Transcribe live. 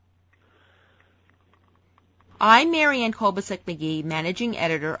I'm Marianne Kolbasuk-McGee, Managing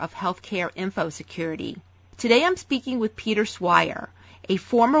Editor of Healthcare Info Security. Today I'm speaking with Peter Swire, a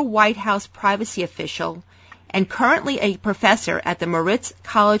former White House privacy official and currently a professor at the Moritz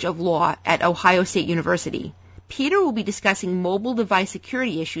College of Law at Ohio State University. Peter will be discussing mobile device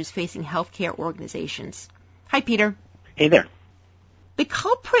security issues facing healthcare organizations. Hi, Peter. Hey there. The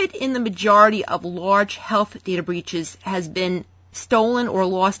culprit in the majority of large health data breaches has been stolen or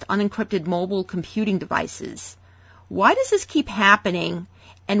lost unencrypted mobile computing devices. Why does this keep happening,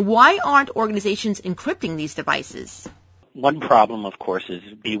 and why aren't organizations encrypting these devices? One problem, of course, is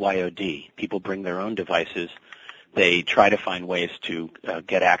BYOD. People bring their own devices. They try to find ways to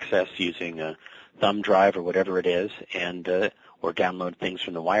get access using a thumb drive or whatever it is, and or download things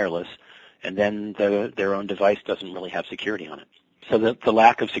from the wireless, and then their own device doesn't really have security on it. So the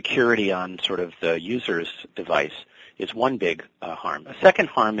lack of security on sort of the user's device is one big harm. A second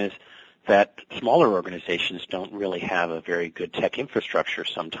harm is that smaller organizations don't really have a very good tech infrastructure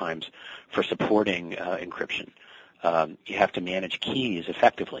sometimes for supporting encryption. You have to manage keys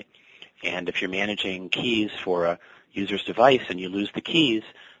effectively. And if you're managing keys for a user's device and you lose the keys,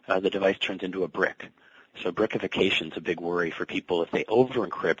 the device turns into a brick. So brickification is a big worry for people if they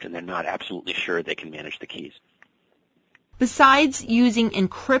over-encrypt and they're not absolutely sure they can manage the keys. Besides using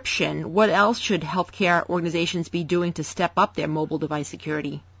encryption, what else should healthcare organizations be doing to step up their mobile device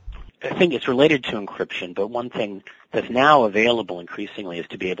security? I think it's related to encryption, but one thing that's now available increasingly is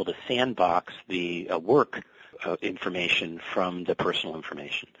to be able to sandbox the work information from the personal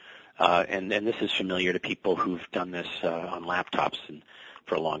information. And this is familiar to people who've done this on laptops and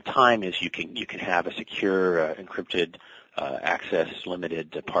for a long time, is you can have a secure, encrypted, access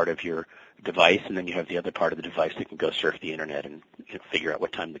limited part of your device, and then you have the other part of the device that can go surf the internet and figure out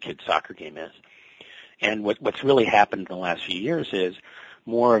what time the kid's soccer game is. And what's really happened in the last few years is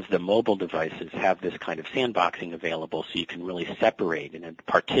more of the mobile devices have this kind of sandboxing available, so you can really separate and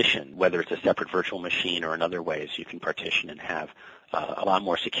partition, whether it's a separate virtual machine or in other ways, you can partition and have a lot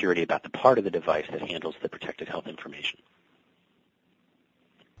more security about the part of the device that handles the protected health information.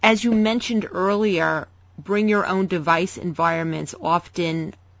 As you mentioned earlier, bring your own device environments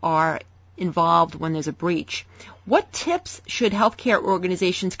often are involved when there's a breach. What tips should healthcare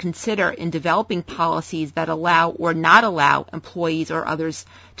organizations consider in developing policies that allow or not allow employees or others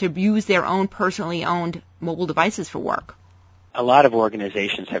to use their own personally owned mobile devices for work? A lot of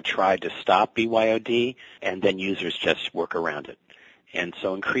organizations have tried to stop BYOD, and then users just work around it. And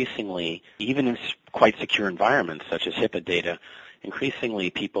so increasingly, even in quite secure environments such as HIPAA data,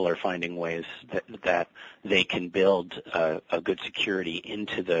 increasingly people are finding ways that they can build a good security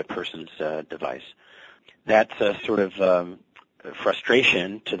into the person's device. That's a sort of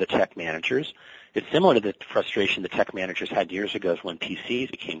frustration to the tech managers. It's similar to the frustration the tech managers had years ago when PCs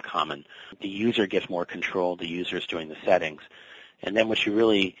became common. The user gets more control, the user's doing the settings. And then what you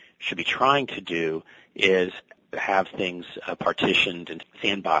really should be trying to do is have things partitioned and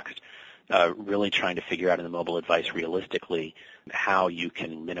sandboxed, really trying to figure out in the mobile device realistically how you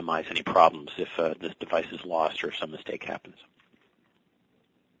can minimize any problems if this device is lost or if some mistake happens.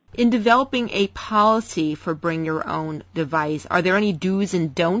 In developing a policy for bring your own device, are there any do's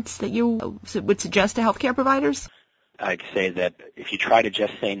and don'ts that you would suggest to healthcare providers? I'd say that if you try to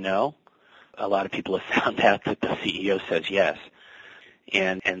just say no, a lot of people have found out that the CEO says yes.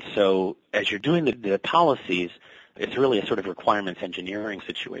 And so as you're doing the policies, it's really a sort of requirements engineering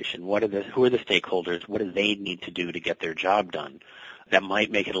situation. Who are the stakeholders? What do they need to do to get their job done? That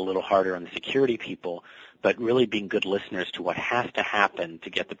might make it a little harder on the security people, but really being good listeners to what has to happen to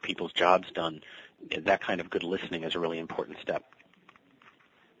get the people's jobs done, that kind of good listening is a really important step.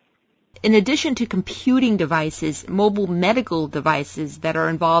 In addition to computing devices, mobile medical devices that are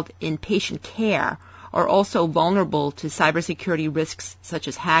involved in patient care are also vulnerable to cybersecurity risks such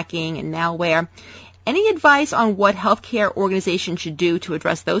as hacking and malware. Any advice on what healthcare organizations should do to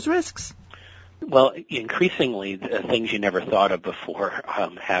address those risks? Well, increasingly, things you never thought of before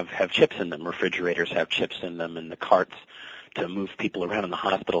have chips in them. Refrigerators have chips in them, and the carts to move people around in the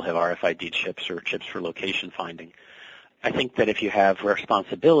hospital have RFID chips or chips for location finding. I think that if you have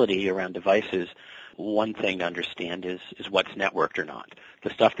responsibility around devices, one thing to understand is what's networked or not.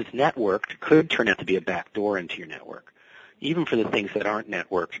 The stuff that's networked could turn out to be a backdoor into your network. Even for the things that aren't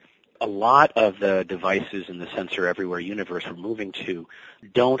networked, a lot of the devices in the Sensor Everywhere universe we're moving to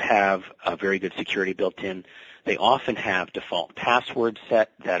don't have a very good security built in. They often have default passwords set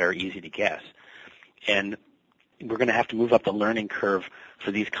that are easy to guess. And we're going to have to move up the learning curve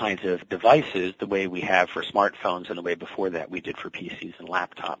for these kinds of devices the way we have for smartphones and the way before that we did for PCs and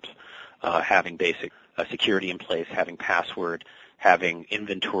laptops, having basic security in place, having password, having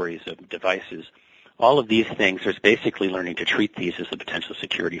inventories of devices. All of these things, there's basically learning to treat these as the potential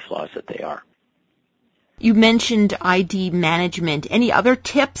security flaws that they are. You mentioned ID management. Any other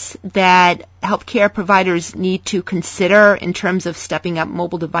tips that healthcare providers need to consider in terms of stepping up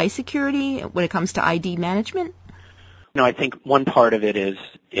mobile device security when it comes to ID management? No, I think one part of it is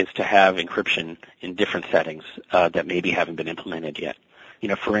to have encryption in different settings that maybe haven't been implemented yet.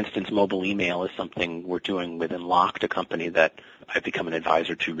 For instance, mobile email is something we're doing within Locked, a company that I've become an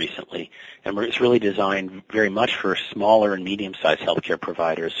advisor to recently. And it's really designed very much for smaller and medium-sized healthcare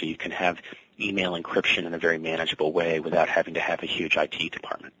providers, so you can have email encryption in a very manageable way without having to have a huge IT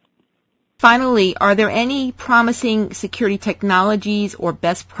department. Finally, are there any promising security technologies or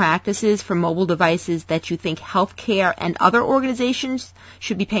best practices for mobile devices that you think healthcare and other organizations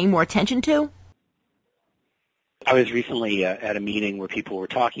should be paying more attention to? I was recently at a meeting where people were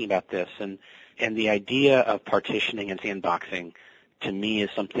talking about this, and the idea of partitioning and sandboxing to me is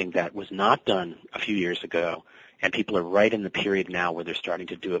something that was not done a few years ago, and people are right in the period now where they're starting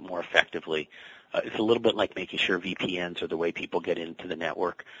to do it more effectively. It's a little bit like making sure VPNs are the way people get into the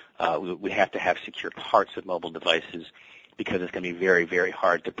network. We have to have secure parts of mobile devices because it's going to be very, very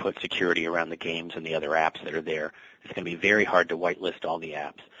hard to put security around the games and the other apps that are there. It's going to be very hard to whitelist all the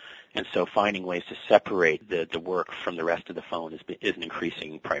apps. And so finding ways to separate the work from the rest of the phone is an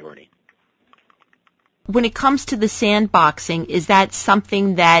increasing priority. When it comes to the sandboxing, is that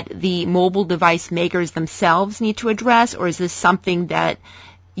something that the mobile device makers themselves need to address, or is this something that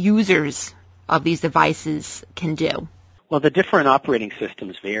users of these devices can do? Well, the different operating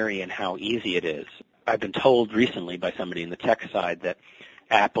systems vary in how easy it is. I've been told recently by somebody in the tech side that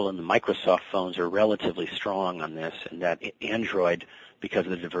Apple and the Microsoft phones are relatively strong on this, and that Android, because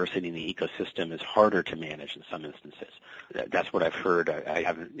of the diversity in the ecosystem, is harder to manage in some instances. That's what I've heard. I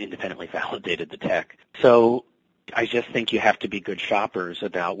haven't independently validated the tech. So I just think you have to be good shoppers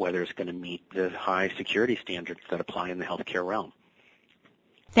about whether it's going to meet the high security standards that apply in the healthcare realm.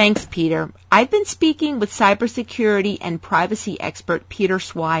 Thanks, Peter. I've been speaking with cybersecurity and privacy expert Peter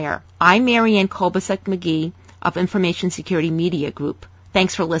Swire. I'm Marianne Kolbasuk-McGee of Information Security Media Group.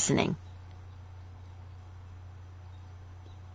 Thanks for listening.